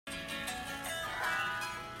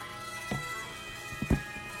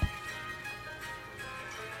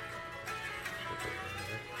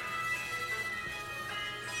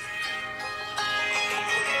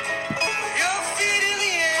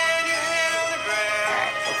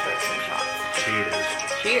Cheers.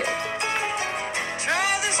 Cheers.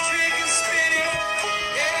 Try this trick and spin it.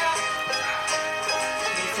 Yeah.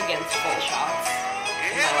 Just against full shots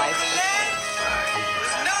in my life.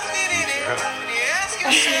 There's nothing in it. When you ask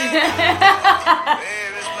yourself,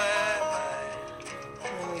 where is my mind?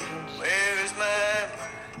 Where is my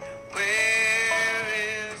mind? Where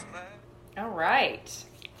is my All right.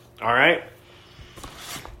 All right.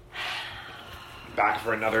 Back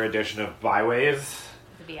for another edition of Byways.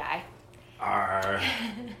 The BI. Our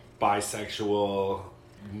bisexual,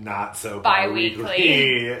 not so Bi-weekly.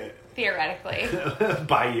 bi-weekly, Theoretically.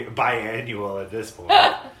 biannual at this point.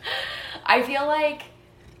 I feel like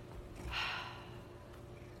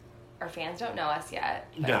our fans don't know us yet.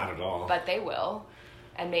 But, Not at all. But they will.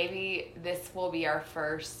 And maybe this will be our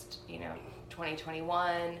first,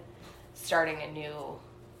 2021, starting a new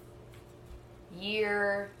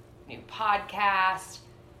year, new podcast.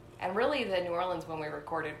 And really the New Orleans one we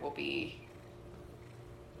recorded will be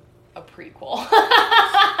a prequel.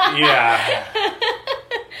 Yeah.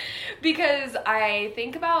 Because I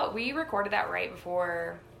think about, we recorded that right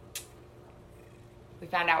before we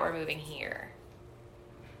found out we're moving here.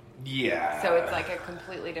 Yeah. So it's like a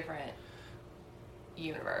completely different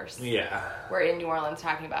universe. Yeah. We're in New Orleans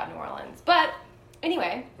talking about New Orleans. But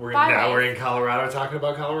anyway, We're Byways. in Colorado talking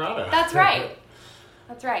about Colorado. That's right.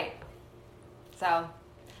 That's right. So,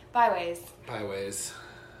 Byways. Byways.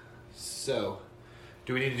 So,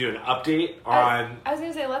 do we need to do an update on... I was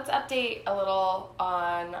going to say, let's update a little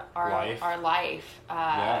on our life.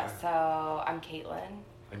 Yeah. So, I'm Caitlin.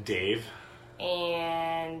 I'm Dave.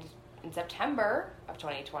 And in September of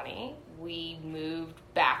 2020, we moved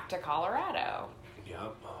back to Colorado.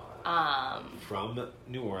 Yep. From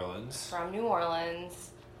New Orleans.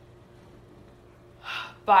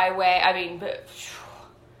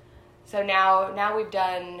 So now we've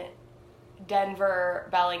done Denver,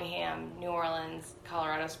 Bellingham, New Orleans,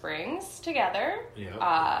 Colorado Springs together. Yep.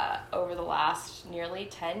 Over the last nearly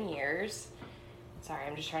 10 years. Sorry,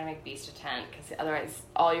 I'm just trying to make Beast a tent because otherwise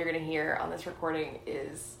all you're going to hear on this recording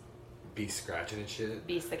is Beast scratching and shit.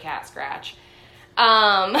 Beast the cat scratch.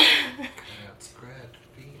 Cat scratch.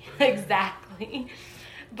 Exactly.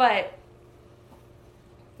 But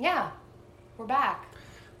yeah, we're back.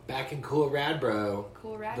 Back in Cool Radbro.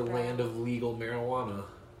 Cool Radbro. The land of legal marijuana.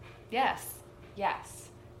 Yes.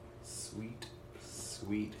 Sweet,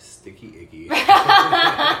 sticky icky.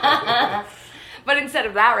 But instead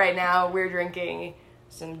of that right now, we're drinking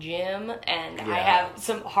some gin, and I have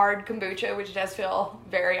some hard kombucha, which does feel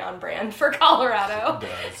very on brand for Colorado.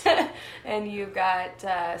 It does. And you've got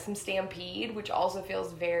some Stampede, which also feels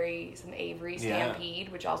some Avery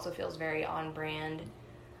Stampede, which also feels very on brand.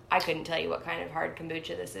 I couldn't tell you what kind of hard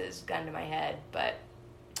kombucha this is, gun to my head, but...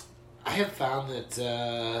 I have found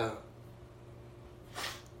that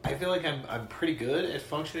I feel like I'm pretty good at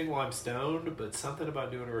functioning while I'm stoned, but something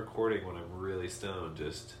about doing a recording when I'm really stoned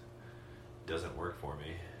just doesn't work for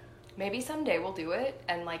me. Maybe someday we'll do it,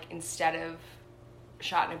 and instead of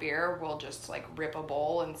shot in a beer, we'll just rip a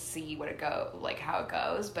bowl and see how it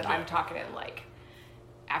goes. But yeah. I'm talking it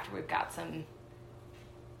after we've got some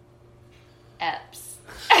EPs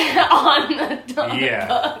on the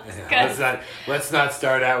books. Let's not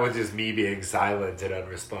start out with just me being silent and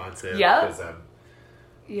unresponsive. Yep. Because I'm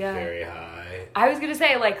very high. I was gonna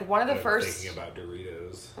say one of the first thinking about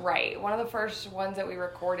Doritos. Right. One of the first ones that we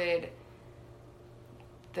recorded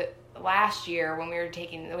last year when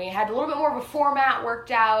we had a little bit more of a format worked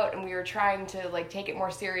out and we were trying to take it more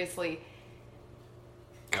seriously.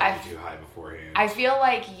 Got too high beforehand. I feel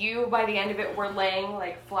like you by the end of it were laying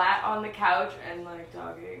flat on the couch and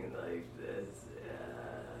talking like this.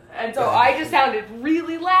 And so I just sounded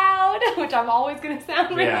really loud, which I'm always gonna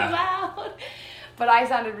sound really loud. But I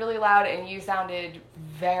sounded really loud and you sounded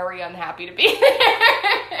very unhappy to be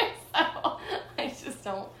there. So I just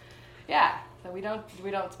don't. Yeah. So we don't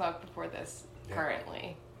smoke before this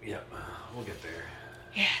currently. Yep. We'll get there.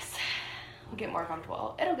 Yes. We'll get more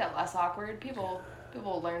comfortable. It'll get less awkward. People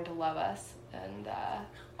will learn to love us and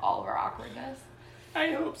all of our awkwardness.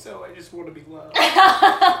 I hope so. I just want to be loved.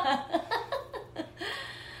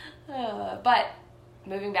 But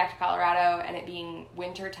moving back to Colorado and it being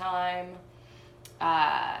winter time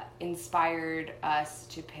inspired us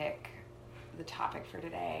to pick the topic for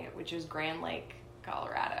today, which is Grand Lake,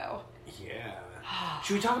 Colorado. Yeah.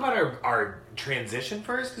 Should we talk about our transition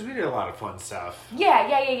first? Because we did a lot of fun stuff. Yeah.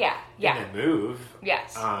 And then move.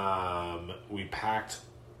 Yes. We packed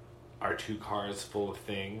our 2 cars full of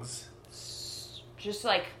things. Just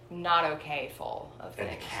not okay full of things.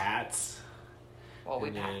 And cats. Well, we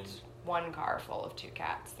packed 1 car full of 2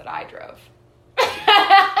 cats that I drove.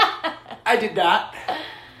 I did not.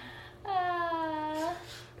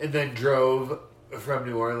 And then drove from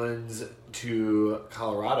New Orleans to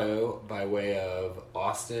Colorado by way of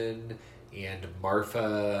Austin and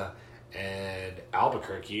Marfa and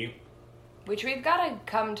Albuquerque. Which we've got to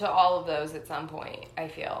come to all of those at some point, I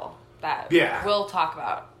feel. That we'll talk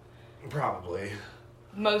about. Probably.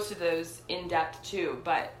 Most of those in depth too,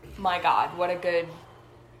 but my God, what a good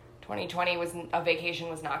 2020 was. A vacation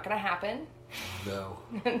was not going to happen. No.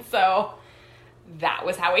 And so that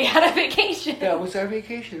was how we had a vacation. That was our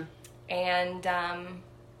vacation. And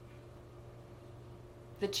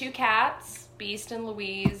the two cats, Beast and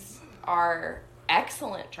Louise, are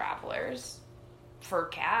excellent travelers for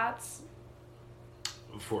cats.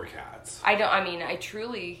 For cats. I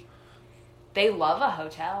truly, they love a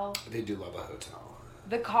hotel. They do love a hotel.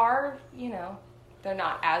 The car, they're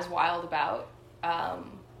not as wild about.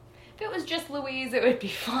 If it was just Louise, it would be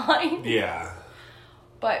fine. Yeah.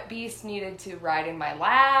 But Beast needed to ride in my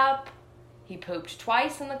lap. He pooped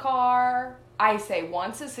twice in the car. I say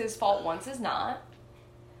once is his fault, once is not.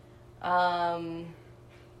 Yeah.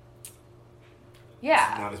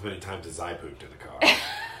 Not as many times as I pooped in the car.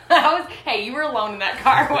 Hey, you were alone in that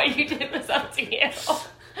car. What you did was up to you. Thanks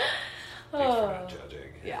for not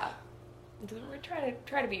judging. Yeah. We're trying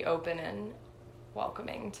to be open and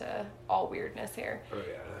welcoming to all weirdness here. Oh,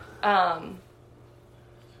 yeah.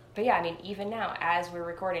 But yeah, even now, as we're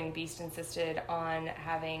recording, Beast insisted on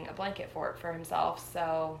having a blanket fort for himself,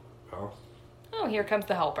 so... Oh, here comes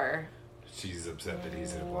the helper. She's upset that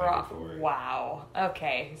he's in a blanket fort. Wow.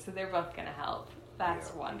 Okay, so they're both gonna help.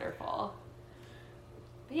 That's wonderful.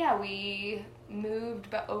 But yeah, we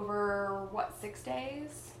moved over, 6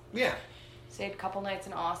 days? Yeah. Stayed a couple nights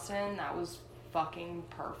in Austin. That was fucking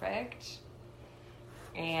perfect.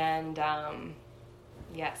 And,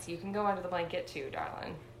 yes, you can go under the blanket too,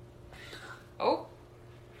 darling. Oh.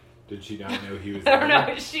 Did she not know he was I don't there?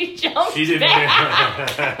 know. She jumped She didn't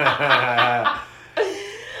back.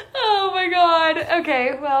 Oh, my God.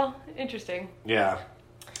 Okay, well, interesting. Yeah.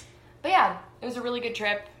 But yeah, it was a really good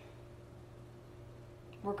trip.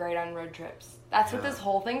 We're great on road trips. That's what this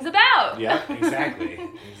whole thing's about. Yep, exactly.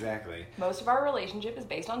 Exactly. Most of our relationship is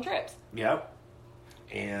based on trips. Yep.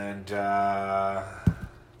 And that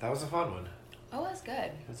was a fun one. Oh, that's good.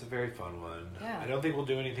 It was a very fun one. Yeah. I don't think we'll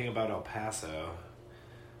do anything about El Paso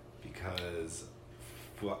because,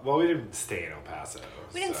 well, we didn't stay in El Paso.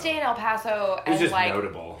 We didn't stay in El Paso. It was and just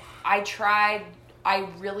notable.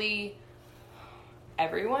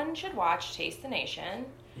 Everyone should watch Taste the Nation.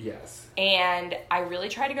 Yes. And I really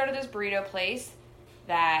tried to go to this burrito place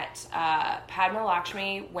that Padma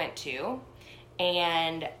Lakshmi went to.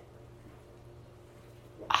 And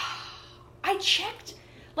I checked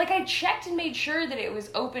and made sure that it was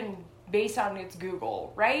open based on its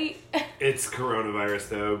Google, right? It's coronavirus,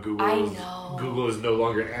 though. Google is no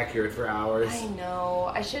longer accurate for ours. I know.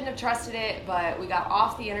 I shouldn't have trusted it, but we got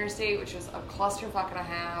off the interstate, which was a clusterfuck and a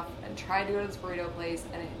half, and tried to go to this burrito place,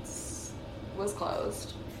 and it was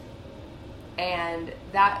closed. And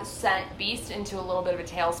that sent Beast into a little bit of a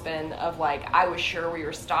tailspin of, I was sure we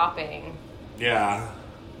were stopping. Yeah.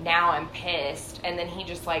 Now I'm pissed. And then he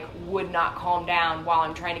just, would not calm down while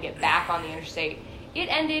I'm trying to get back on the interstate. It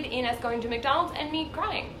ended in us going to McDonald's and me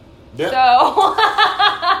crying. Yep. So.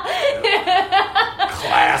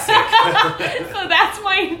 Classic. So that's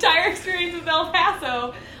my entire experience with El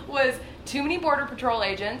Paso was too many Border Patrol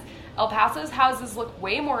agents. El Paso's houses look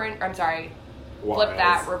way more... flip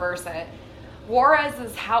that, reverse it.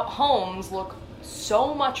 Juarez's homes look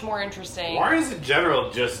so much more interesting. Juarez in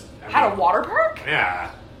general just... Had a water park?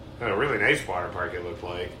 Yeah. Had a really nice water park, it looked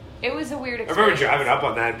like. It was a weird I experience. remember driving up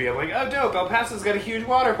on that and being like, oh, dope, El Paso's got a huge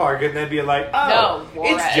water park. And then being like, oh, No,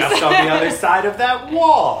 Juarez. it's just on the other side of that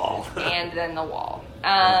wall. And then the wall.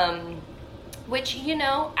 Which,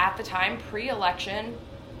 at the time, pre-election,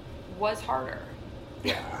 was harder.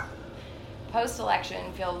 Yeah.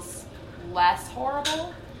 Post-election feels less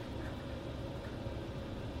horrible.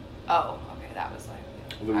 Oh, okay, that was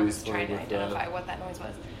I was trying to identify what that noise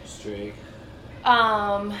was. Straight.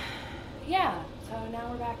 Yeah, so now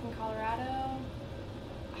we're back in Colorado,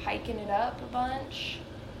 hiking it up a bunch.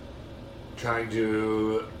 Trying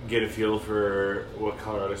to get a feel for what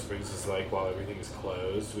Colorado Springs is like while everything is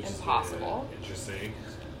closed, which Impossible. is interesting.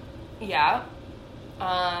 Yeah.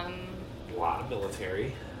 A lot of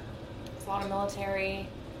military. There's a lot of military.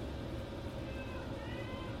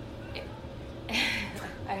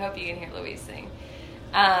 I hope you can hear Louise sing.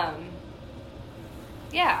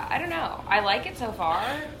 Yeah, I don't know. I like it so far.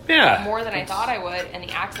 Yeah. More than I thought I would, and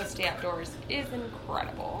the access to the outdoors is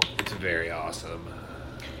incredible. It's very awesome.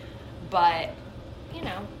 But,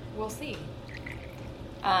 we'll see.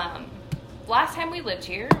 last time we lived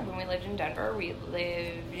here, when we lived in Denver, we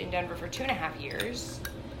lived in Denver for 2.5 years.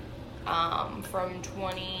 From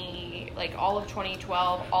all of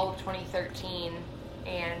 2012, all of 2013,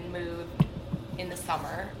 and moved in the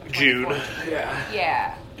summer. Of June. 2014.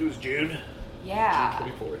 Yeah. It was June. Yeah.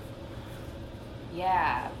 June 24th.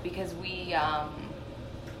 Yeah, because we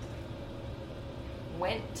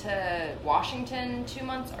went to Washington 2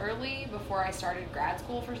 months early before I started grad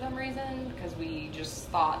school for some reason, because we just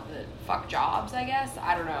thought that fuck jobs, I guess.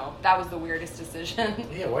 I don't know. That was the weirdest decision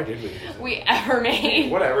Yeah, why did we ever made.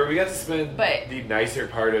 Whatever, we got to spend But- the nicer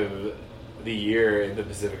part of the year in the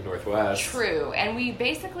Pacific Northwest. True, and we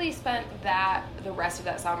basically spent the rest of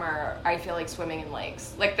that summer, I feel like, swimming in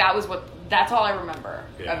lakes. Like, that's all I remember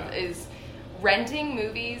is renting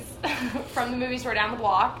movies from the movie store down the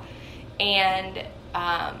block and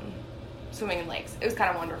swimming in lakes. It was kind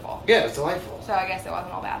of wonderful. Yeah, it's delightful. So I guess it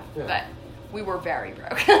wasn't all bad, Yeah. but we were very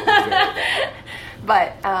broke. Very bad.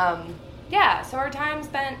 But yeah, so our time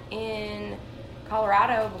spent in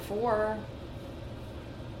Colorado before,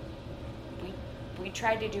 we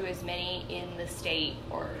tried to do as many in the state,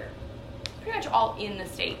 or pretty much all in the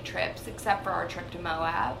state trips, except for our trip to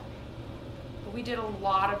Moab. But we did a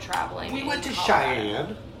lot of traveling. We in went to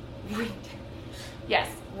Colorado. Cheyenne. Yes,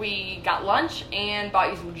 we got lunch and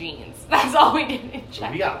bought you some jeans. That's all we did in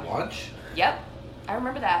Cheyenne. We got lunch? Yep, I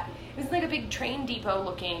remember that. It was like a big train depot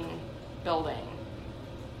looking building.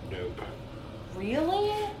 Nope.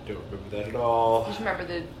 Really? Don't remember that at all. Just remember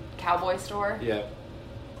the cowboy store? Yeah.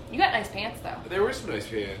 You got nice pants though. There were some nice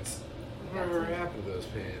pants. Whatever happened to those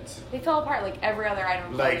pants? They fell apart like every other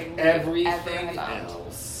item. of Like clothing we've ever everything owned.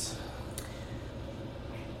 else.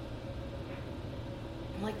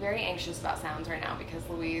 I'm like very anxious about sounds right now because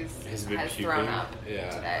Louise Has has been thrown puking? up Yeah.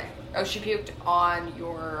 today. Oh, she puked on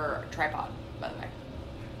your tripod, by the way.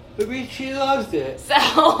 I mean, she loves it. So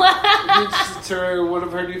It's one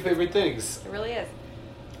of her new favorite things. it really is.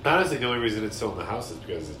 Honestly, the only reason it's still in the house is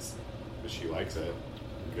because she likes it.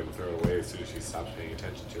 I'm gonna throw it away as soon as she stops paying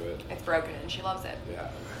attention to it. It's broken and she loves it. Yeah.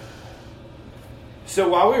 So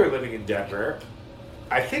while we were living in Denver,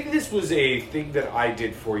 I think this was a thing that I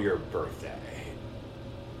did for your birthday.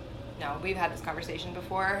 No, we've had this conversation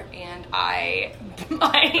before, and I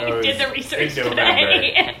was did the research in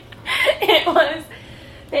today. It was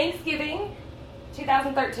Thanksgiving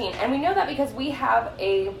 2013, and we know that because we have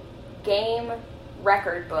a game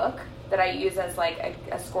record book that I use as like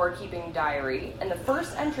a scorekeeping diary, and the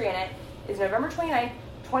first entry in it is November 29th,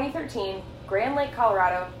 2013, Grand Lake,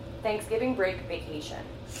 Colorado, Thanksgiving break vacation.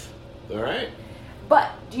 All right. But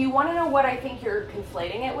do you want to know what I think you're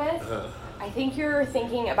conflating it with? I think you're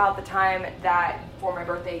thinking about the time that for my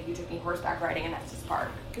birthday you took me horseback riding in Estes Park.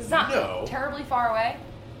 Because it's not terribly far away.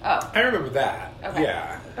 Oh. I remember that. Okay.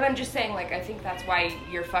 Yeah. But I'm just saying, like, I think that's why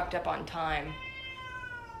you're fucked up on time.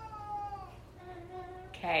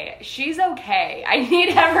 Okay. She's okay. I need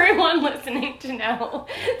everyone listening to know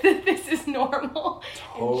that this is normal.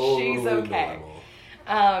 Totally and she's okay.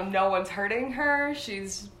 normal. No one's hurting her. She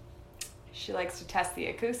likes to test the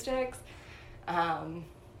acoustics.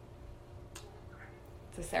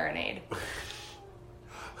 It's a serenade.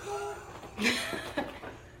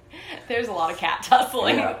 There's a lot of cat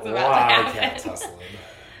tussling that's about to happen. Cat tussling.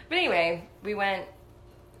 But anyway, we went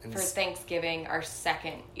for Thanksgiving our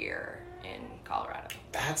second year in Colorado.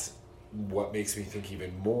 That's what makes me think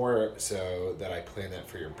even more so that I planned that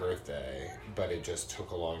for your birthday, but it just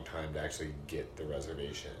took a long time to actually get the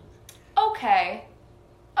reservation. Okay.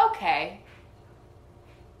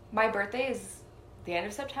 My birthday is the end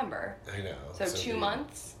of September. I know. So 2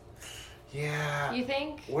 months, Yeah. you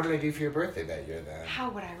think? What did I do for your birthday that year then? How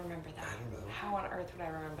would I remember that? I don't know. How on earth would I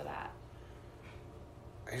remember that?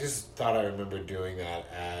 I just thought I remembered doing that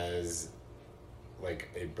as like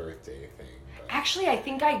a birthday thing. But Actually, I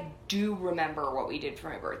think I do remember what we did for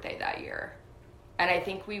my birthday that year. And I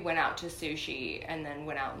think we went out to sushi and then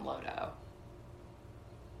went out in Lodo.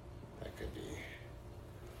 that could be.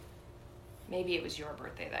 Maybe it was your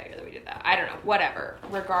birthday that year that we did that. I don't know. Whatever.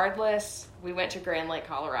 Regardless, we went to Grand Lake,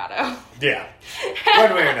 Colorado. Yeah.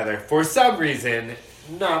 One way or another. For some reason,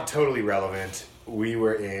 not totally relevant, we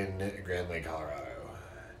were in Grand Lake, Colorado.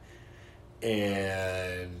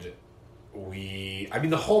 And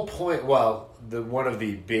the whole point, one of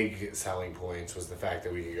the big selling points was the fact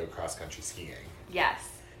that we could go cross-country skiing. Yes.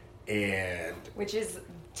 And Which is,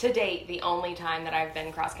 to date, the only time that I've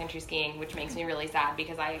been cross-country skiing, which makes me really sad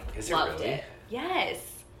because I loved really? it. Yes.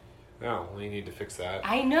 oh, we need to fix that.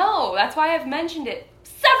 I know. That's why I've mentioned it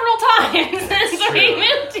several times since we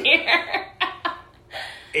moved here.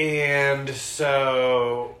 And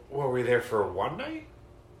so, were we there for one night?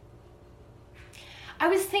 I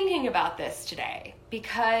was thinking about this today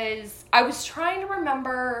because I was trying to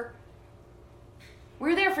remember. We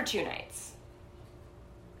were there for 2 nights.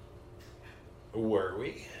 Were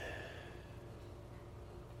we?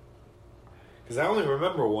 Because I only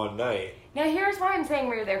remember one night. Now, here's why I'm saying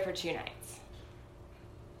we were there for 2 nights.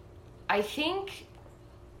 I think...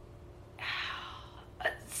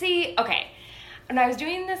 See, okay. When I was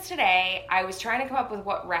doing this today, I was trying to come up with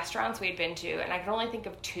what restaurants we had been to, and I could only think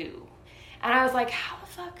of 2. And I was like, how the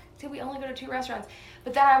fuck did we only go to 2 restaurants?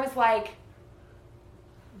 But then I was like,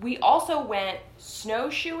 we also went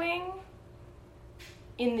snowshoeing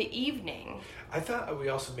in the evening. I thought we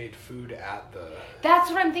also made food at the... That's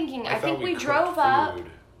what I'm thinking. I think we drove up. Food.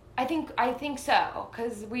 I think so,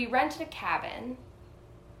 because we rented a cabin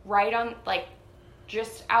right on, like,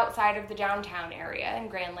 just outside of the downtown area in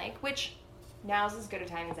Grand Lake, which now's as good a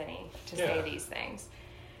time as any to say these things.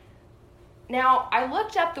 Now, I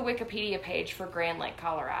looked up the Wikipedia page for Grand Lake,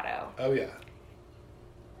 Colorado. Oh, yeah.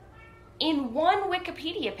 In one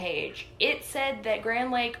Wikipedia page, it said that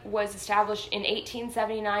Grand Lake was established in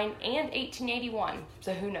 1879 and 1881.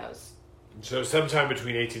 So who knows? So sometime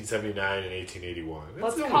between 1879 and 1881.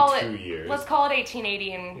 That's Let's call only it 2 years. Let's call it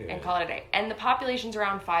 1880 and call it a day. And the population's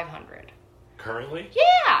around 500. Currently?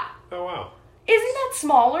 Yeah. Oh, wow. Isn't that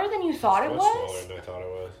smaller than you thought it Much was? smaller than I thought it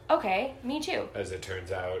was. Okay, me too. As it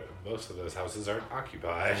turns out, most of those houses aren't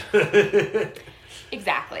occupied.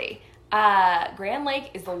 Exactly. Grand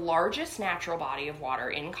Lake is the largest natural body of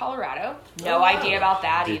water in Colorado. No idea about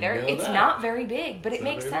that Didn't either. know It's that. not very big, but it It's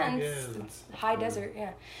makes not very sense. big, yeah. It's high desert,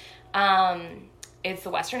 yeah. It's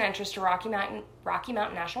the western entrance to Rocky Mountain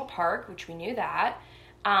National Park, which we knew that.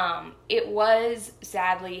 It was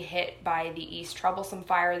sadly hit by the East Troublesome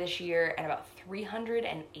Fire this year, and about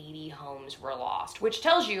 380 homes were lost, which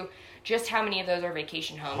tells you just how many of those are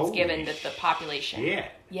vacation homes, Holy given that the population. shit.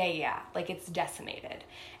 Yeah. Like, it's decimated.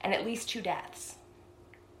 And at least 2 deaths.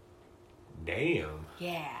 Damn.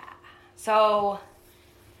 Yeah. So,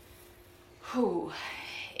 we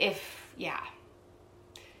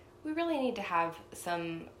really need to have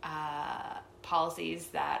some policies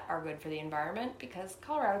that are good for the environment because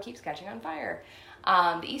Colorado keeps catching on fire.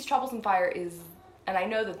 The East Troublesome Fire is, and I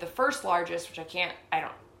know that the first largest, which I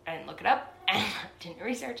didn't look it up and didn't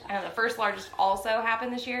research. I know the first largest also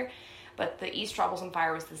happened this year, but the East Troublesome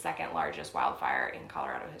Fire was the second largest wildfire in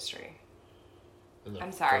Colorado history.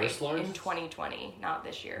 I'm sorry, in 2020, not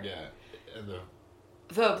this year. Yeah, and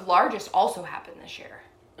The largest also happened this year.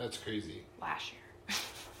 that's crazy. Last year.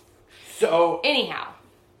 So Anyhow.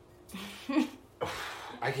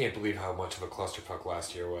 I can't believe how much of a clusterfuck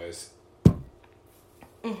last year was.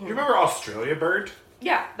 Mm-hmm. You remember Australia burned?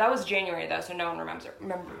 Yeah, that was January though, so no one remembers.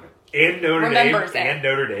 And Notre Remembers Dame it. and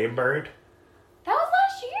Notre Dame burned? That was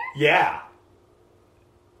last year? Yeah.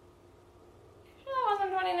 That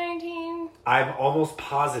wasn't 2019. I'm almost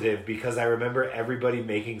positive because I remember everybody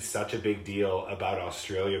making such a big deal about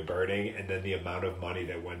Australia burning and then the amount of money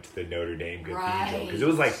that went to the Notre Dame Cathedral. Because it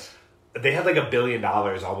was like, they had like $1 billion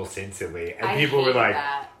almost instantly. And people were hate like,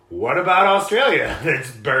 that. what about Australia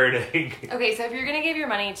that's burning? Okay, so if you're going to give your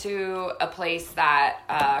money to a place that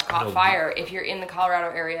caught fire, if you're in the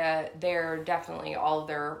Colorado area, they're definitely all of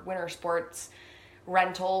their winter sports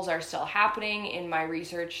rentals are still happening. In my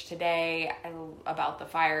research today about the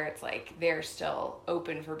fire, it's like they're still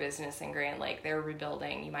open for business in Grand Lake. They're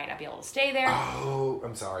rebuilding. You might not be able to stay there. Oh,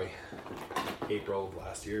 I'm sorry. April of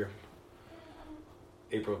last year.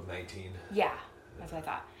 April of 19. Yeah, that's what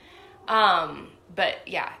I thought. But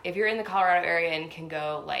yeah, if you're in the Colorado area and can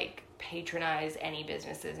go like patronize any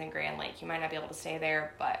businesses in Grand Lake, you might not be able to stay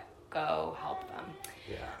there, but go help them.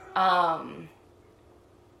 Yeah.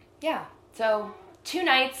 Yeah, so 2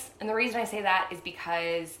 nights, and the reason I say that is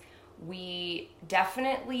because we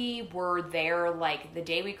definitely were there, like the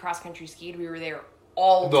day we cross-country skied, we were there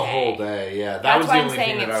all day. The whole day, yeah. That That's was why the I'm only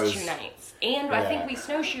saying thing that I it's was... 2 nights. And I think we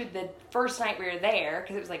snowshoed the first night we were there,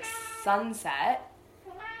 because it was like sunset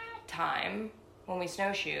time when we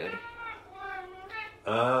snowshoed.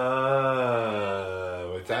 Was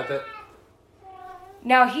that?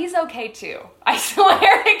 Now he's okay too. I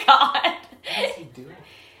swear to God. What's he doing?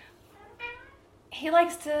 He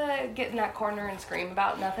likes to get in that corner and scream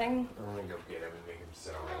about nothing. I'm gonna go get him and make him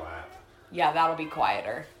sit on my lap. Yeah, that'll be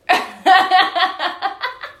quieter.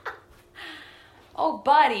 Oh,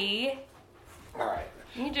 buddy. Alright.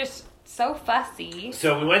 You're just so fussy.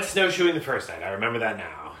 So we went snowshoeing the first night. I remember that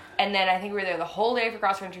now. And then I think we were there the whole day for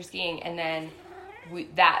cross-country skiing. And then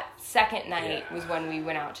that second night was when we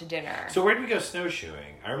went out to dinner. So where did we go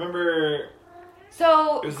snowshoeing? I remember...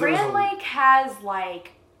 So there Grand was a- Lake has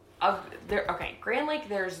like... Grand Lake,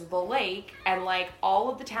 there's the lake. And like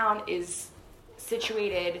all of the town is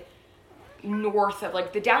situated north of,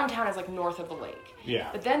 like, the downtown is, like, north of the lake. Yeah.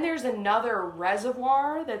 But then there's another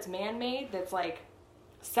reservoir that's man-made that's, like,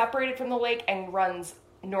 separated from the lake and runs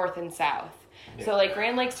north and south. Yeah. So, like,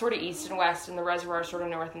 Grand Lake's sort of east and west, and the reservoir is sort of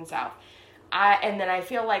north and south. And then I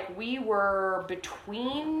feel like we were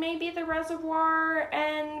between maybe the reservoir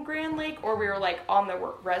and Grand Lake, or we were, like, on the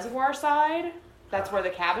reservoir side. That's where the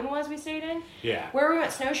cabin was we stayed in. Yeah. Where we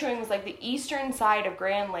went snowshoeing was, like, the eastern side of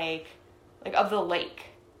Grand Lake, like, of the lake.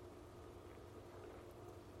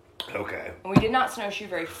 Okay. And we did not snowshoe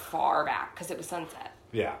very far back because it was sunset.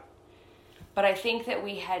 Yeah. But I think that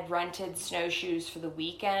we had rented snowshoes for the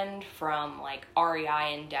weekend from, like,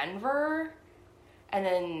 REI in Denver. And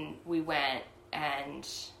then we went and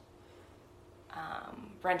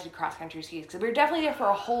rented cross-country skis. Because we were definitely there for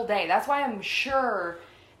a whole day. That's why I'm sure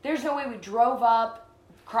there's no way we drove up,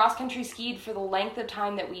 cross-country skied for the length of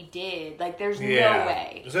time that we did. Like, there's no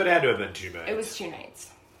way. So it had to have been 2 nights. It was 2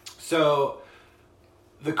 nights. So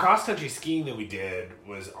the cross-country skiing that we did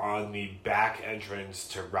was on the back entrance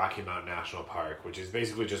to Rocky Mountain National Park, which is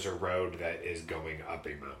basically just a road that is going up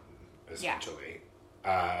a mountain, essentially.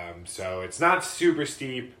 Yeah. So it's not super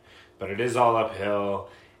steep, but it is all uphill.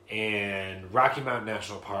 And Rocky Mountain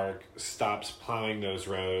National Park stops plowing those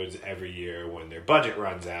roads every year when their budget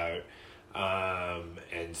runs out.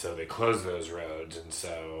 And so they close those roads. And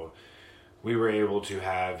so we were able to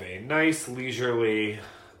have a nice, leisurely,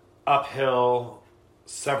 uphill,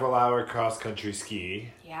 several-hour cross-country ski.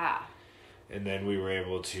 Yeah. And then we were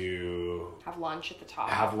able to have lunch at the top.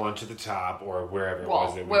 Or wherever it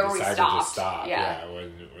was that we decided to stop. Yeah, it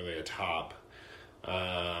wasn't really a top.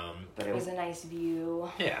 But it was a nice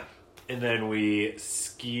view. Yeah. And then we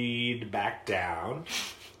skied back down.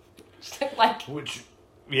 It took like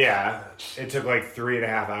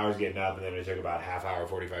 3.5 hours getting up, and then it took about half hour,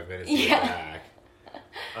 45 minutes to get back.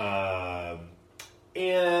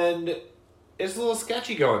 And it's a little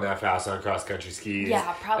sketchy going that fast on cross-country skis.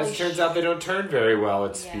 Yeah, probably. As it turns out, they don't turn very well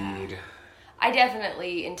at speed. I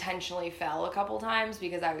definitely intentionally fell a couple times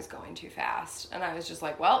because I was going too fast. And I was just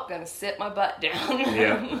like, well, gonna sit my butt down.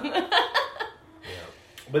 Yeah.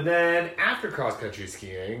 But then, after cross-country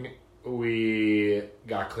skiing, we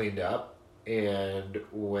got cleaned up and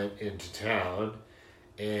went into town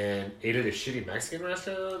and ate at a shitty Mexican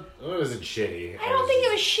restaurant. Oh, it wasn't shitty. I don't think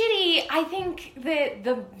it was shitty. I think that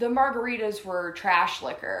the margaritas were trash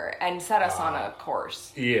liquor and set us on a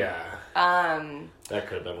course. Yeah. That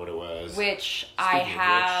could have been what it was. Which I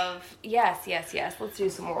have. Yes. Let's do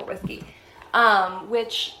some more whiskey.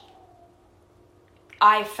 Which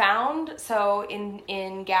I found. So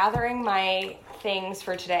in gathering my things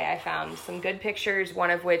for today, I found some good pictures.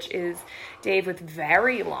 One of which is Dave with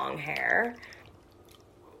very long hair.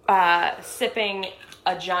 Sipping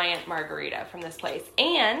a giant margarita from this place.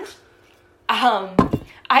 And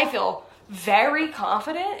I feel very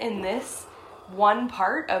confident in this one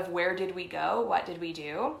part of where did we go, what did we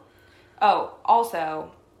do. Oh,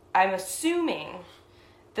 also, I'm assuming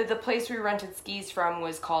that the place we rented skis from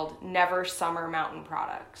was called Never Summer Mountain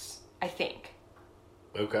Products. I think.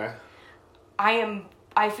 Okay. I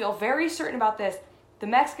feel very certain about this. The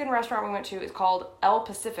Mexican restaurant we went to is called El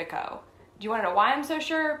Pacifico. Do you want to know why I'm so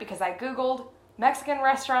sure? Because I Googled Mexican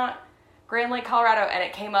restaurant, Grand Lake, Colorado, and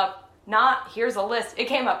it came up, here's a list, it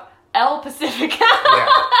came up El Pacifico. Yeah,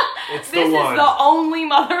 it's the one. This is the only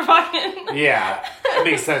motherfucking... Yeah, it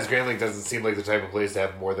makes sense. Grand Lake doesn't seem like the type of place to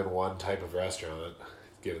have more than one type of restaurant,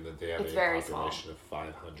 given that they have a population of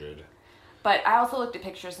 500. But I also looked at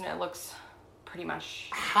pictures and it looks pretty much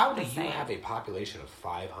How do you have a population of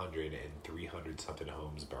 500 and 300-something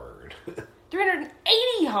homes burned?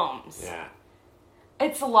 380 homes. Yeah.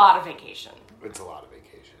 It's a lot of vacation. It's a lot of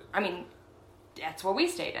vacation. I mean, that's what we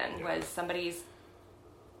stayed in, was somebody's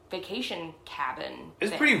vacation cabin.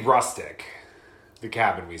 It's pretty rustic, the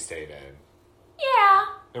cabin we stayed in. Yeah.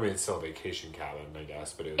 I mean, it's still a vacation cabin, I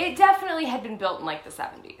guess, but it definitely had been built in, like, the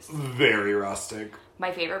 70s. Very rustic. My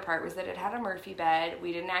favorite part was that it had a Murphy bed.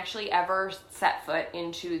 We didn't actually ever set foot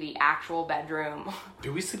into the actual bedroom.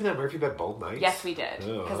 Did we sleep in that Murphy bed both nights? Yes, we did.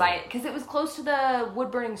 Because it was close to the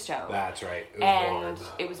wood-burning stove. That's right. It was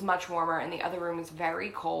warm. It was much warmer, and the other room was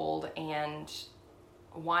very cold, and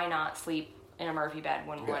why not sleep in a Murphy bed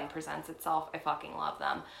when one presents itself? I fucking love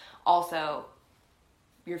them. Also,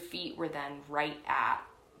 your feet were then right at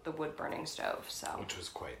the wood-burning stove, which was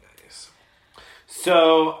quite nice.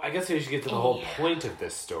 So, I guess we should get to the whole point of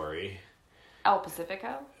this story. El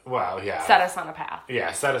Pacifico? Well, yeah. Set us on a path.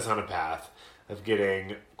 Yeah, set us on a path of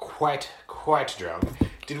getting quite drunk.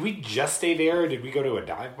 Did we just stay there, or did we go to a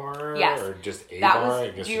dive bar? Yes. Or just a bar? I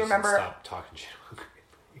guess do you remember? Stop talking shit about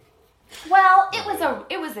Well,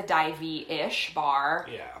 it was a divey-ish bar.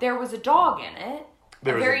 Yeah. There was a dog in it.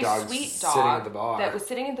 There was a very dog sweet sitting dog at the bar. that was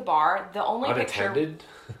sitting at the bar. The only picture. Unattended?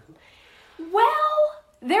 Well,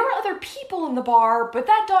 there were other people in the bar, but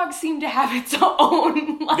that dog seemed to have its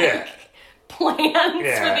own plans for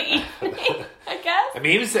the evening. I guess. I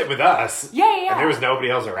mean, he was sitting with us. Yeah. And there was nobody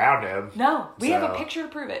else around him. No, we have a picture to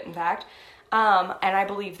prove it. In fact, and I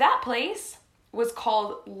believe that place was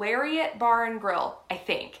called Lariat Bar and Grill. I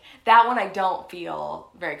think that one I don't feel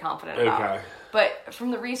very confident about. Okay. But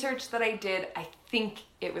from the research that I did, I think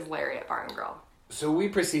it was Lariat Bar and Grill. So we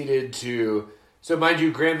proceeded to... So mind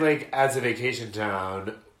you, Grand Lake as a vacation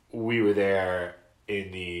town, we were there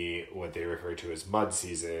in the, what they refer to as mud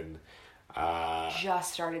season.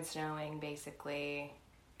 Just started snowing, basically.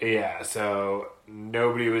 Yeah, so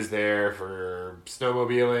nobody was there for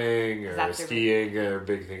snowmobiling or skiing. A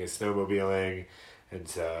big thing is snowmobiling. And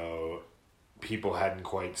so people hadn't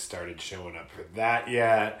quite started showing up for that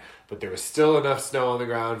yet. But there was still enough snow on the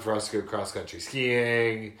ground for us to go cross-country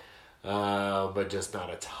skiing. But just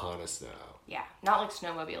not a ton of snow. Yeah, not like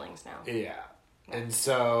snowmobiling snow. Yeah. And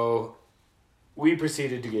so we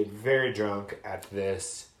proceeded to get very drunk at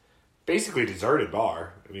this basically deserted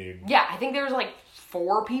bar. I mean... Yeah, I think there was like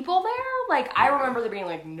 4 people there. Like, I remember there being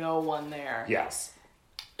like no one there. Yes.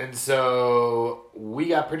 And so we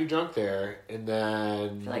got pretty drunk there, and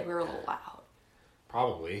then... I feel like we were a little loud.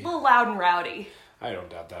 Probably. A little loud and rowdy. I don't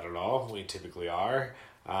doubt that at all. We typically are.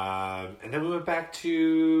 And then we went back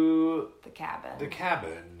to... The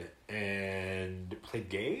cabin and played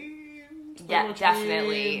games? Yeah,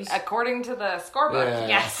 definitely. Games. According to the scorebook,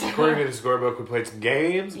 yes. According to the scorebook, we played some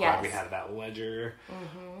games. Yes. Glad we had that ledger.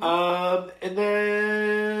 Mm-hmm. And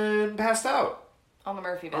then passed out. On the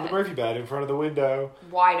Murphy bed. On the Murphy bed in front of the window.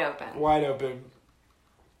 Wide open.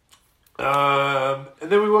 And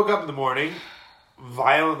then we woke up in the morning,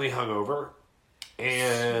 violently hungover.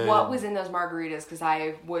 And what was in those margaritas? Because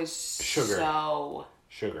I was sugar. So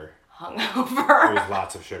hungover. It was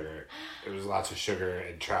lots of sugar. It was lots of sugar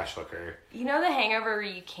and trash liquor. You know the hangover where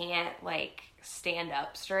you can't, like, stand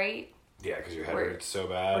up straight? Yeah, because your head hurts so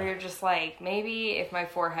bad. Where you're just like, maybe if my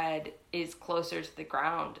forehead is closer to the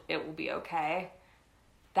ground, it will be okay.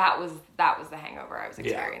 That was the hangover I was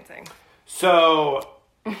experiencing. Yeah. So,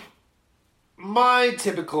 my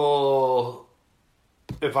typical,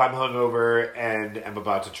 if I'm hungover and am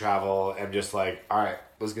about to travel, I'm just like, all right,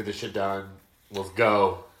 let's get this shit done. Let's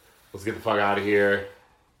go. Let's get the fuck out of here.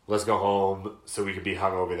 Let's go home so we can be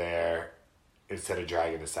hungover there instead of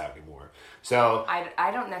dragging this out anymore. So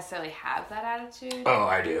I don't necessarily have that attitude. Oh,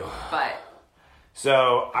 I do. But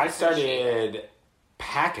so I started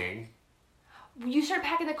packing. You started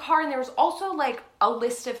packing the car, and there was also like a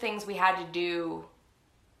list of things we had to do.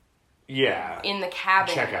 Yeah. In the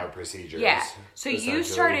cabin. Checkout procedures. Yeah. So you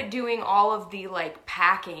started doing all of the like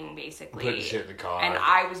packing basically. Putting shit in the car. And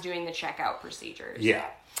I was doing the checkout procedures. Yeah.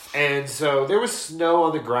 And so there was snow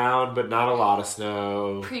on the ground, but not a lot of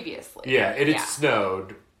snow. Previously. Yeah, it had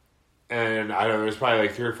snowed. And I don't know, there was probably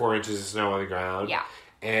like 3 or 4 inches of snow on the ground. Yeah.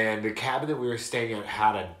 And the cabin that we were staying at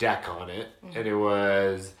had a deck on it. Mm-hmm. And it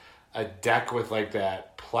was a deck with like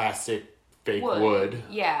that plastic fake wood.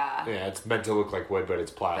 Yeah. Yeah, it's meant to look like wood, but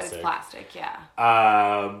it's plastic. But it's plastic,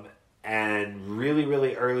 yeah. And really,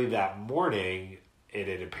 really early that morning, it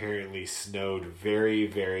had apparently snowed very,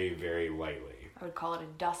 very, very lightly. I would call it a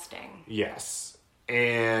dusting. Yes.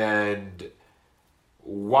 And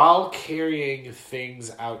while carrying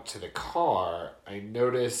things out to the car, I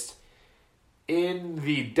noticed in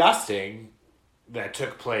the dusting that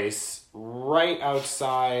took place right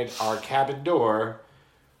outside our cabin door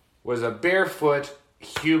was a barefoot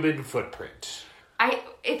human footprint.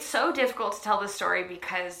 It's so difficult to tell this story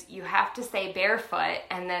because you have to say barefoot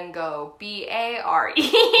and then go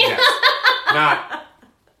B-A-R-E. Yes.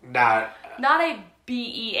 Not a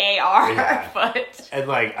B-E-A-R foot. And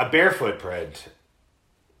like a barefoot print.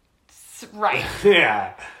 Right.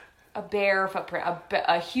 Yeah. A bare footprint.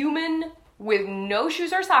 A human with no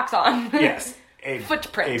shoes or socks on. Yes. A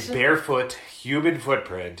footprint. A barefoot human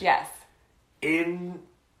footprint. Yes. In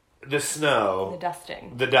the snow.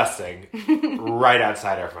 The dusting. Right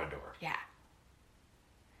outside our front door. Yeah.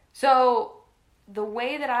 So, the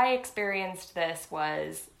way that I experienced this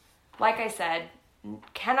was, like I said,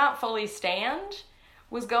 cannot fully stand,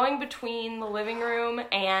 was going between the living room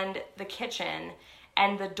and the kitchen,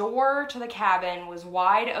 and the door to the cabin was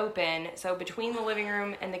wide open, so between the living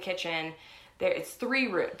room and the kitchen, it's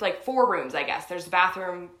 3 rooms, like 4 rooms, I guess. There's the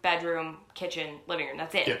bathroom, bedroom, kitchen, living room,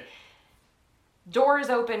 that's it. Yeah. Door is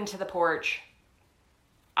open to the porch.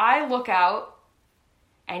 I look out,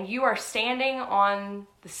 and you are standing on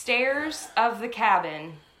the stairs of the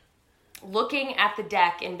cabin looking at the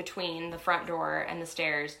deck in between the front door and the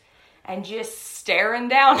stairs and just staring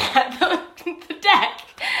down at the deck.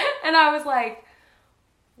 And I was like,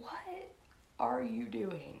 what are you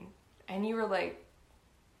doing? And you were like,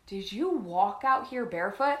 did you walk out here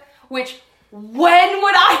barefoot? Which, when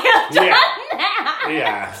would I have done that?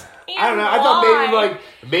 Yeah. And I don't know. I thought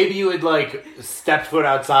maybe you had stepped foot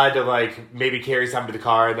outside to maybe carry something to the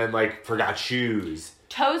car and then forgot shoes.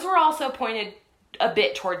 Toes were also pointed a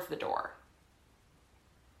bit towards the door,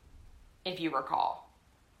 if you recall.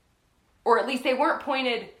 Or at least they weren't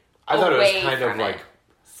pointed I thought away it was kind from of it.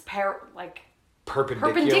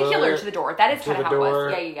 perpendicular To the door. That is kind of how door.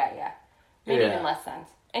 it was. Yeah. Maybe even less sense.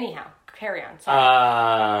 Anyhow, carry on.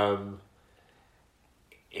 Sorry.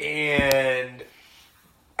 And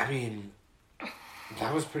I mean,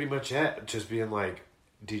 that was pretty much it. Just being like,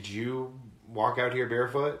 did you walk out here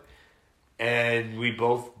barefoot? And we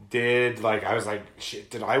both did. I was like, shit,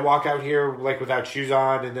 did I walk out here without shoes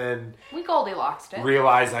on? And then We Goldilocks it.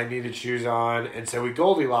 realized I needed shoes on. And so we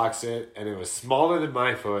Goldilocks it. And it was smaller than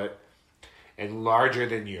my foot and larger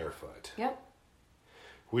than your foot. Yep.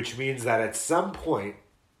 Which means that at some point,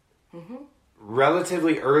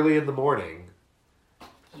 relatively early in the morning,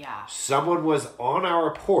 Yeah. someone was on our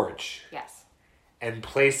porch Yes. and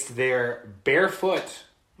placed their barefoot,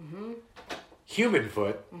 human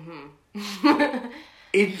foot,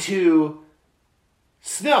 into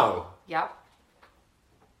snow. Yep.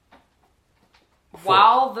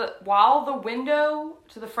 While the window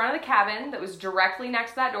to the front of the cabin that was directly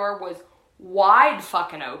next to that door was wide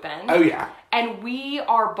fucking open. Oh, yeah. And we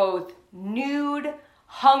are both nude,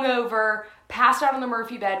 hungover, passed out on the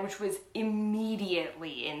Murphy bed, which was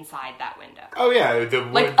immediately inside that window. Oh, yeah.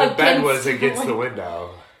 The bed was against the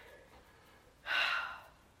window.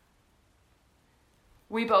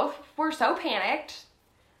 We both were so panicked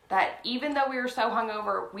that even though we were so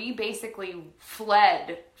hungover, we basically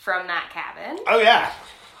fled from that cabin. Oh, yeah.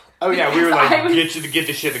 Oh, yeah. We were get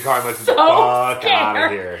the shit in the car and let's get the fuck out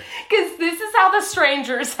of here. Because this is how the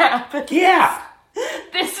strangers happen. Yeah.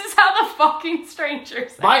 This is how the fucking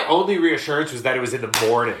strangers happen. My only reassurance was that it was in the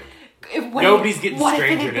morning. Nobody's getting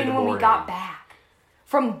strangered strangered in the morning. What if it had been when we morning? got back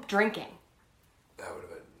from drinking? That would have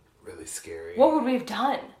been really scary. What would we have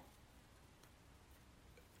done?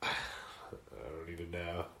 I don't even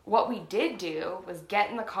know. What we did do was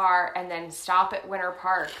get in the car and then stop at Winter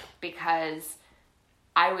Park because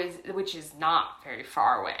which is not very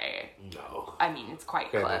far away. No. I mean, it's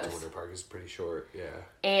quite close. Going to Winter Park is pretty short, yeah.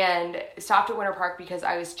 And stopped at Winter Park because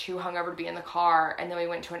I was too hungover to be in the car. And then we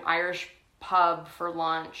went to an Irish pub for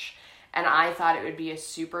lunch. And I thought it would be a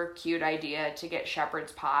super cute idea to get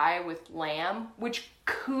shepherd's pie with lamb, which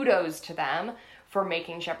kudos to them for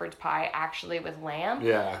making shepherd's pie actually with lamb.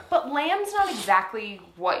 Yeah. But lamb's not exactly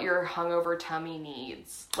what your hungover tummy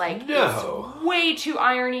needs. No. It's way too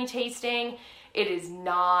irony tasting. It is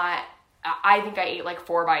not. I think I ate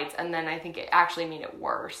 4 bites, and then I think it actually made it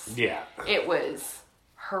worse. Yeah. It was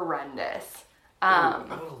horrendous. I'm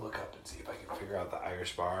going to look up and see if I can figure out the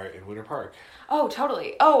Irish bar in Winter Park. Oh,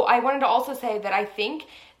 totally. Oh, I wanted to also say that I think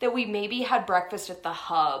that we maybe had breakfast at the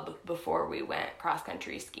Hub before we went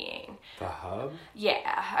cross-country skiing. The Hub?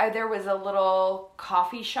 Yeah. There was a little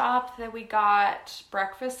coffee shop that we got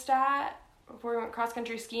breakfast at before we went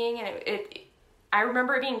cross-country skiing, and I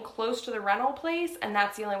remember it being close to the rental place, and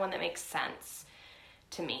that's the only one that makes sense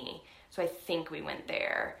to me. So I think we went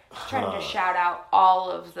there. Trying to shout out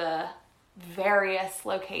all of the various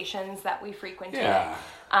locations that we frequented. Yeah.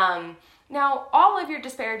 Now, all of your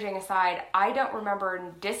disparaging aside, I don't remember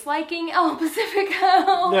disliking El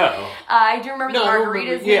Pacifico. No. I do remember the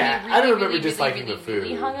margaritas. I don't remember disliking the food.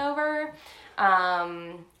 Really hungover.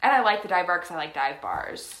 And I like the dive bar because I like dive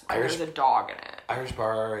bars. There's a dog in it. Irish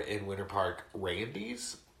bar in Winter Park,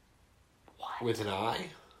 Randy's? What? With an I?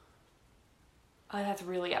 Oh, that's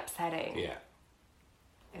really upsetting. Yeah.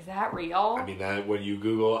 Is that real? I mean, that when you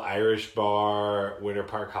Google Irish bar, Winter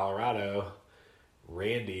Park, Colorado,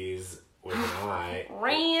 Randy's with an I.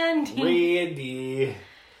 Randy.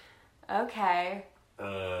 Okay.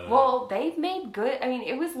 Well, they've made good. I mean,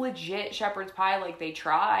 it was legit shepherd's pie. They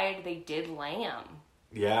tried. They did lamb.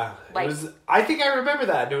 Yeah. It was. I think I remember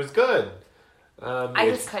that. And it was good. I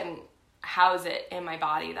just couldn't house it in my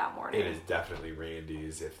body that morning. It is definitely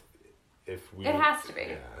Randy's. If we. It has to be.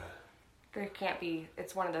 Yeah. There can't be.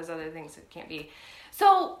 It's one of those other things that can't be.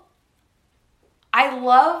 So, I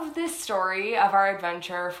love this story of our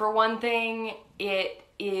adventure. For one thing, it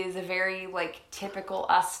is a very, typical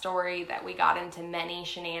us story that we got into many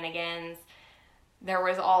shenanigans. There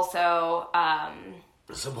was also,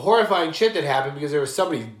 some horrifying shit that happened because there was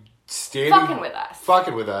somebody standing...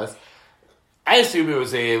 fucking with us. I assume it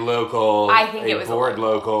was a local, I think it was a board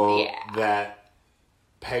local yeah. that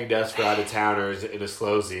pegged us for out-of-towners in a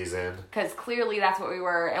slow season. Because clearly that's what we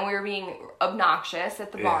were, and we were being obnoxious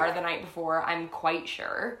at the bar the night before, I'm quite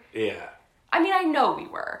sure. Yeah. I mean, I know we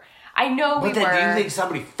were. I know we were. But then do you think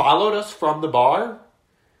somebody followed us from the bar?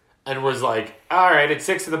 And was like, all right, it's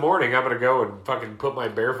 6 a.m, I'm going to go and fucking put my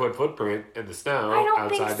barefoot footprint in the snow I don't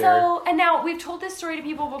outside think there. so. And now, we've told this story to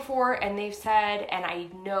people before, and they've said, and I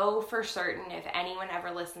know for certain if anyone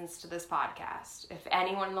ever listens to this podcast, if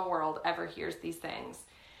anyone in the world ever hears these things,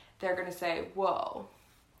 they're going to say, whoa.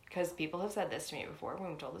 Because people have said this to me before when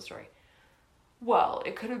we've told the story. Well,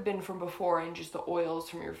 it could have been from before, and just the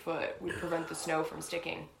oils from your foot would prevent the snow from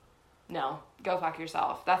sticking. No, go fuck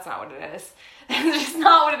yourself. That's not what it is. That's just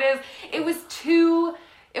not what it is.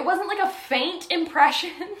 It wasn't like a faint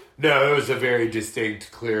impression. No, it was a very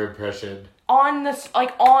distinct, clear impression.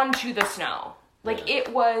 Onto the snow. Like,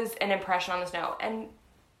 it was an impression on the snow. And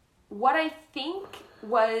what I think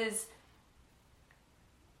was,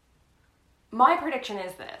 my prediction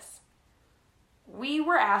is this. We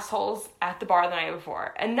were assholes at the bar the night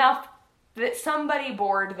before. Enough that somebody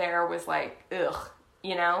bored there was like, ugh,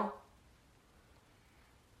 you know?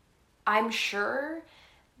 I'm sure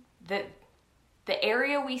that the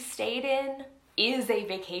area we stayed in is a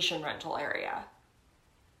vacation rental area.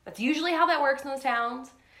 That's usually how that works in those towns,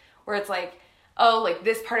 where it's like, oh, like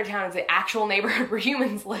this part of town is the actual neighborhood where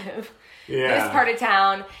humans live. Yeah. This part of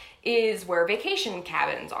town is where vacation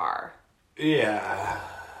cabins are. Yeah.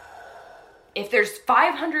 If there's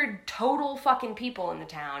 500 total fucking people in the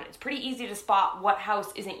town, it's pretty easy to spot what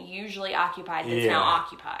house isn't usually occupied that's now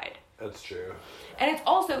occupied. That's true. And it's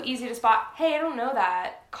also easy to spot, hey, I don't know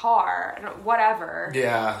that car, whatever.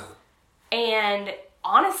 Yeah. And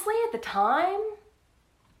honestly, at the time,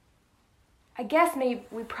 I guess maybe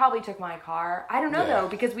we probably took my car. I don't know, though,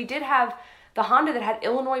 because we did have the Honda that had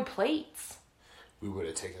Illinois plates. We would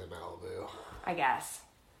have taken the Malibu. I guess.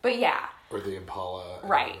 But yeah. Or the Impala.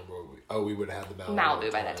 Right. We would have had the Malibu.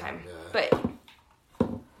 Malibu by that time. Yeah. But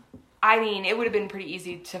I mean, it would have been pretty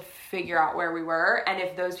easy to figure out where we were. And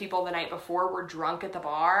if those people the night before were drunk at the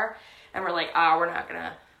bar and we're like, oh, we're not going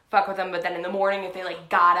to fuck with them. But then in the morning, if they like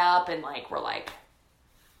got up and like were like...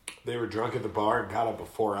 They were drunk at the bar and got up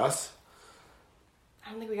before us? I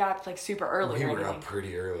don't think we got up like super early. We were up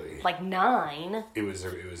pretty early. Like 9. It was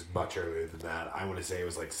much earlier than that. I want to say it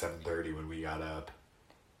was like 7:30 when we got up.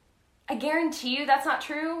 I guarantee you that's not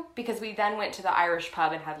true because we then went to the Irish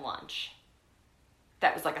pub and had lunch.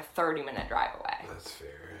 That was like a 30-minute drive away. That's fair.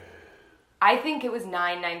 I think it was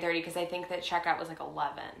 9:30 because I think that checkout was like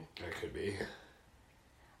 11. That could be.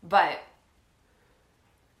 But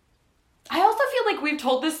I also feel like we've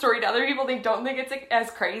told this story to other people. They don't think it's as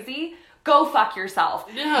crazy. Go fuck yourself.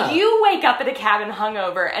 Yeah. You wake up at a cabin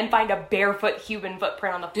hungover and find a barefoot human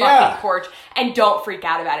footprint on the fucking porch and don't freak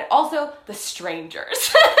out about it. Also, the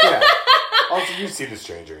strangers. Yeah. Also, you see the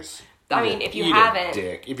strangers. I mean, if you haven't,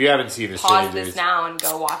 dick. If you haven't seen the pause strangers, this now and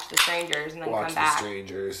go watch The Strangers and then come back. Watch The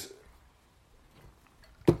Strangers.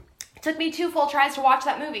 It took me 2 full tries to watch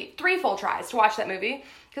that movie. 3 full tries to watch that movie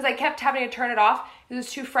because I kept having to turn it off. It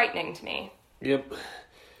was too frightening to me. Yep.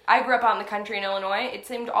 I grew up out in the country in Illinois. It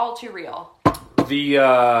seemed all too real.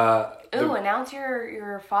 Ooh, announce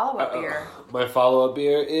your follow-up beer. My follow-up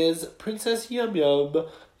beer is Princess Yum Yum,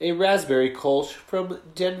 a raspberry Kolsch from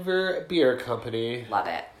Denver Beer Company. Love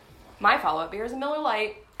it. My follow-up beer is a Miller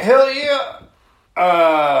Lite. Hell yeah!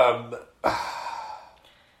 I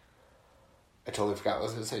totally forgot what I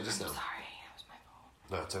was going to say just now. Sorry, that was my fault.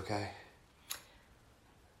 No, it's okay.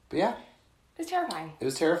 But yeah. It was terrifying. It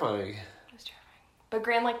was terrifying. But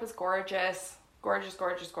Grand Lake was gorgeous. Gorgeous,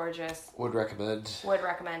 gorgeous, gorgeous. Would recommend. Would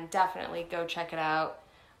recommend. Definitely go check it out.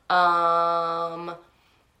 I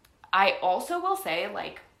also will say,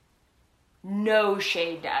 like, no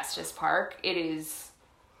shade to Estes Park. It is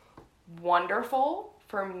wonderful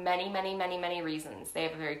for many, many, many, many reasons. They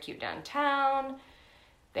have a very cute downtown.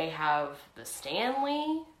 They have the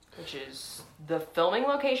Stanley, which is the filming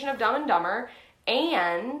location of Dumb and Dumber.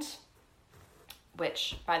 And,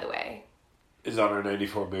 which, by the way... is on our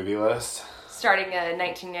 94 movie list. Starting a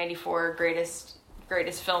 1994 greatest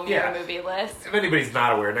film year movie list. If anybody's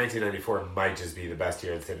not aware, 1994 might just be the best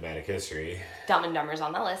year in cinematic history. Dumb and Dumber's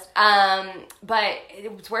on that list. But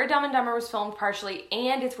it's where Dumb and Dumber was filmed partially,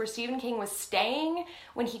 and it's where Stephen King was staying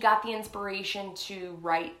when he got the inspiration to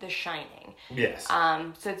write The Shining. Yes.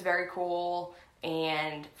 So it's very cool.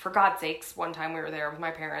 And for God's sakes, one time we were there with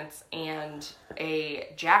my parents, and a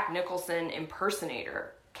Jack Nicholson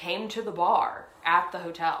impersonator came to the bar at the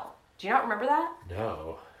hotel. Do you not remember that?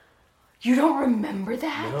 No. You don't remember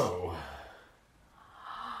that? No.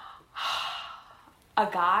 a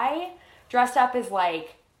guy dressed up as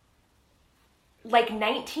like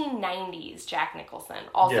 1990s Jack Nicholson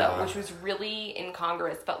also, which was really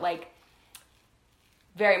incongruous, but like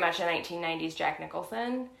very much a 1990s Jack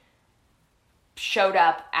Nicholson showed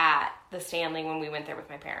up at the Stanley when we went there with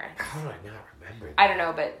my parents. How do I not remember that? I don't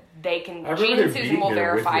know, but they can. Gene and Susan will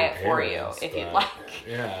verify it for you if you'd like.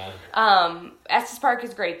 Yeah. Estes Park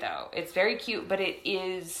is great though. It's very cute, but it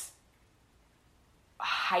is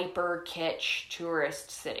hyper kitsch tourist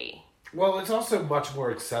city. Well, it's also much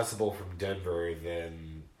more accessible from Denver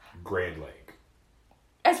than Grand Lake.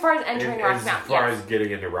 As far as entering Rocky Mountain, as far as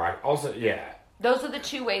getting into Rocky, also those are the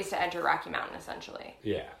two ways to enter Rocky Mountain, essentially.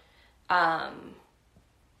 Yeah.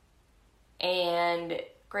 And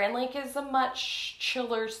Grand Lake is a much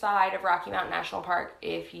chiller side of Rocky Mountain National Park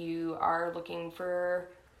if you are looking for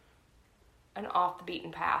an off the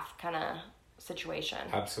beaten path kind of situation.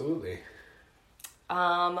 Absolutely.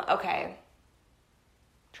 Okay.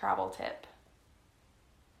 Travel tip.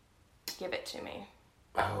 Give it to me.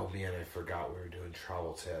 Oh man, I forgot we were doing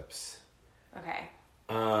travel tips. Okay.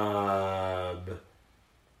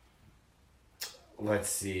 Let's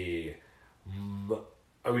see.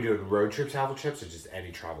 Are we doing road trip travel tips or just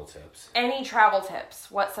any travel tips? Any travel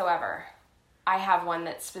tips whatsoever. I have one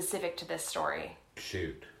that's specific to this story.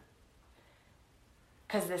 Shoot.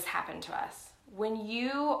 Because this happened to us. When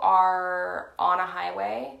you are on a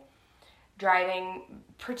highway, driving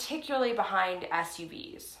particularly behind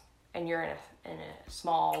SUVs, and you're in a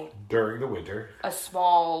small... During the winter. A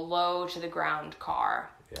small, low to the ground car.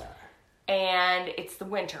 Yeah. And it's the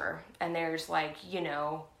winter, and there's like,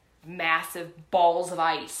 massive balls of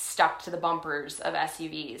ice stuck to the bumpers of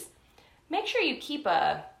SUVs. Make sure you keep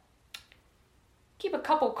a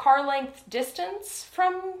couple car length distance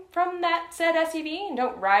from that said SUV and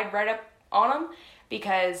don't ride right up on them,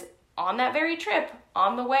 because on that very trip,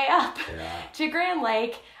 on the way up to Grand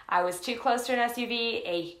Lake, I was too close to an SUV.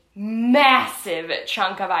 A massive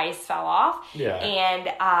chunk of ice fell off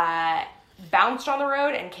and bounced on the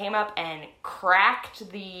road and came up and cracked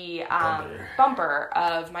the bumper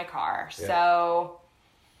of my car. Yeah. So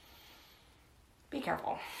be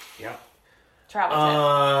careful. Yep. Travel tip.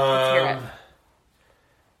 Let's hear it.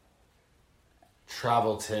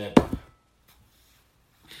 Travel tip.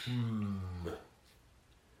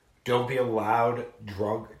 Don't be a loud,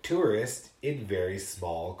 drunk tourist in very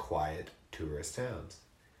small, quiet tourist towns.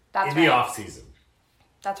 That's in the off season.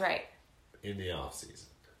 That's right. In the off season.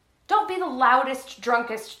 Don't be the loudest,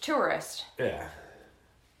 drunkest tourist. Yeah.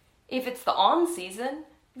 If it's the on season,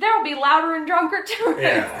 there'll be louder and drunker tourists.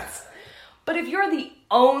 Yeah. But if you're the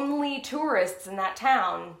only tourists in that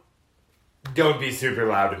town... Don't be super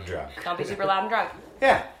loud and drunk. Don't be super loud and drunk.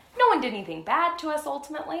 Yeah. No one did anything bad to us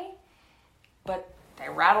ultimately, but they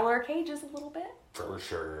rattled our cages a little bit. For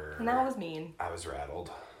sure. And that was mean. I was rattled.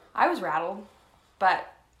 I was rattled,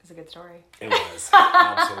 but it's a good story. It was.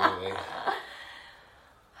 Absolutely.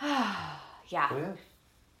 Yeah.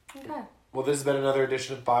 Okay. Well, this has been another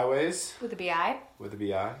edition of Byways. With a BI. With a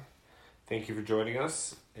BI. Thank you for joining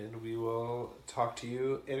us, and we will talk to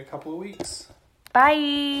you in a couple of weeks.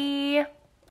 Bye.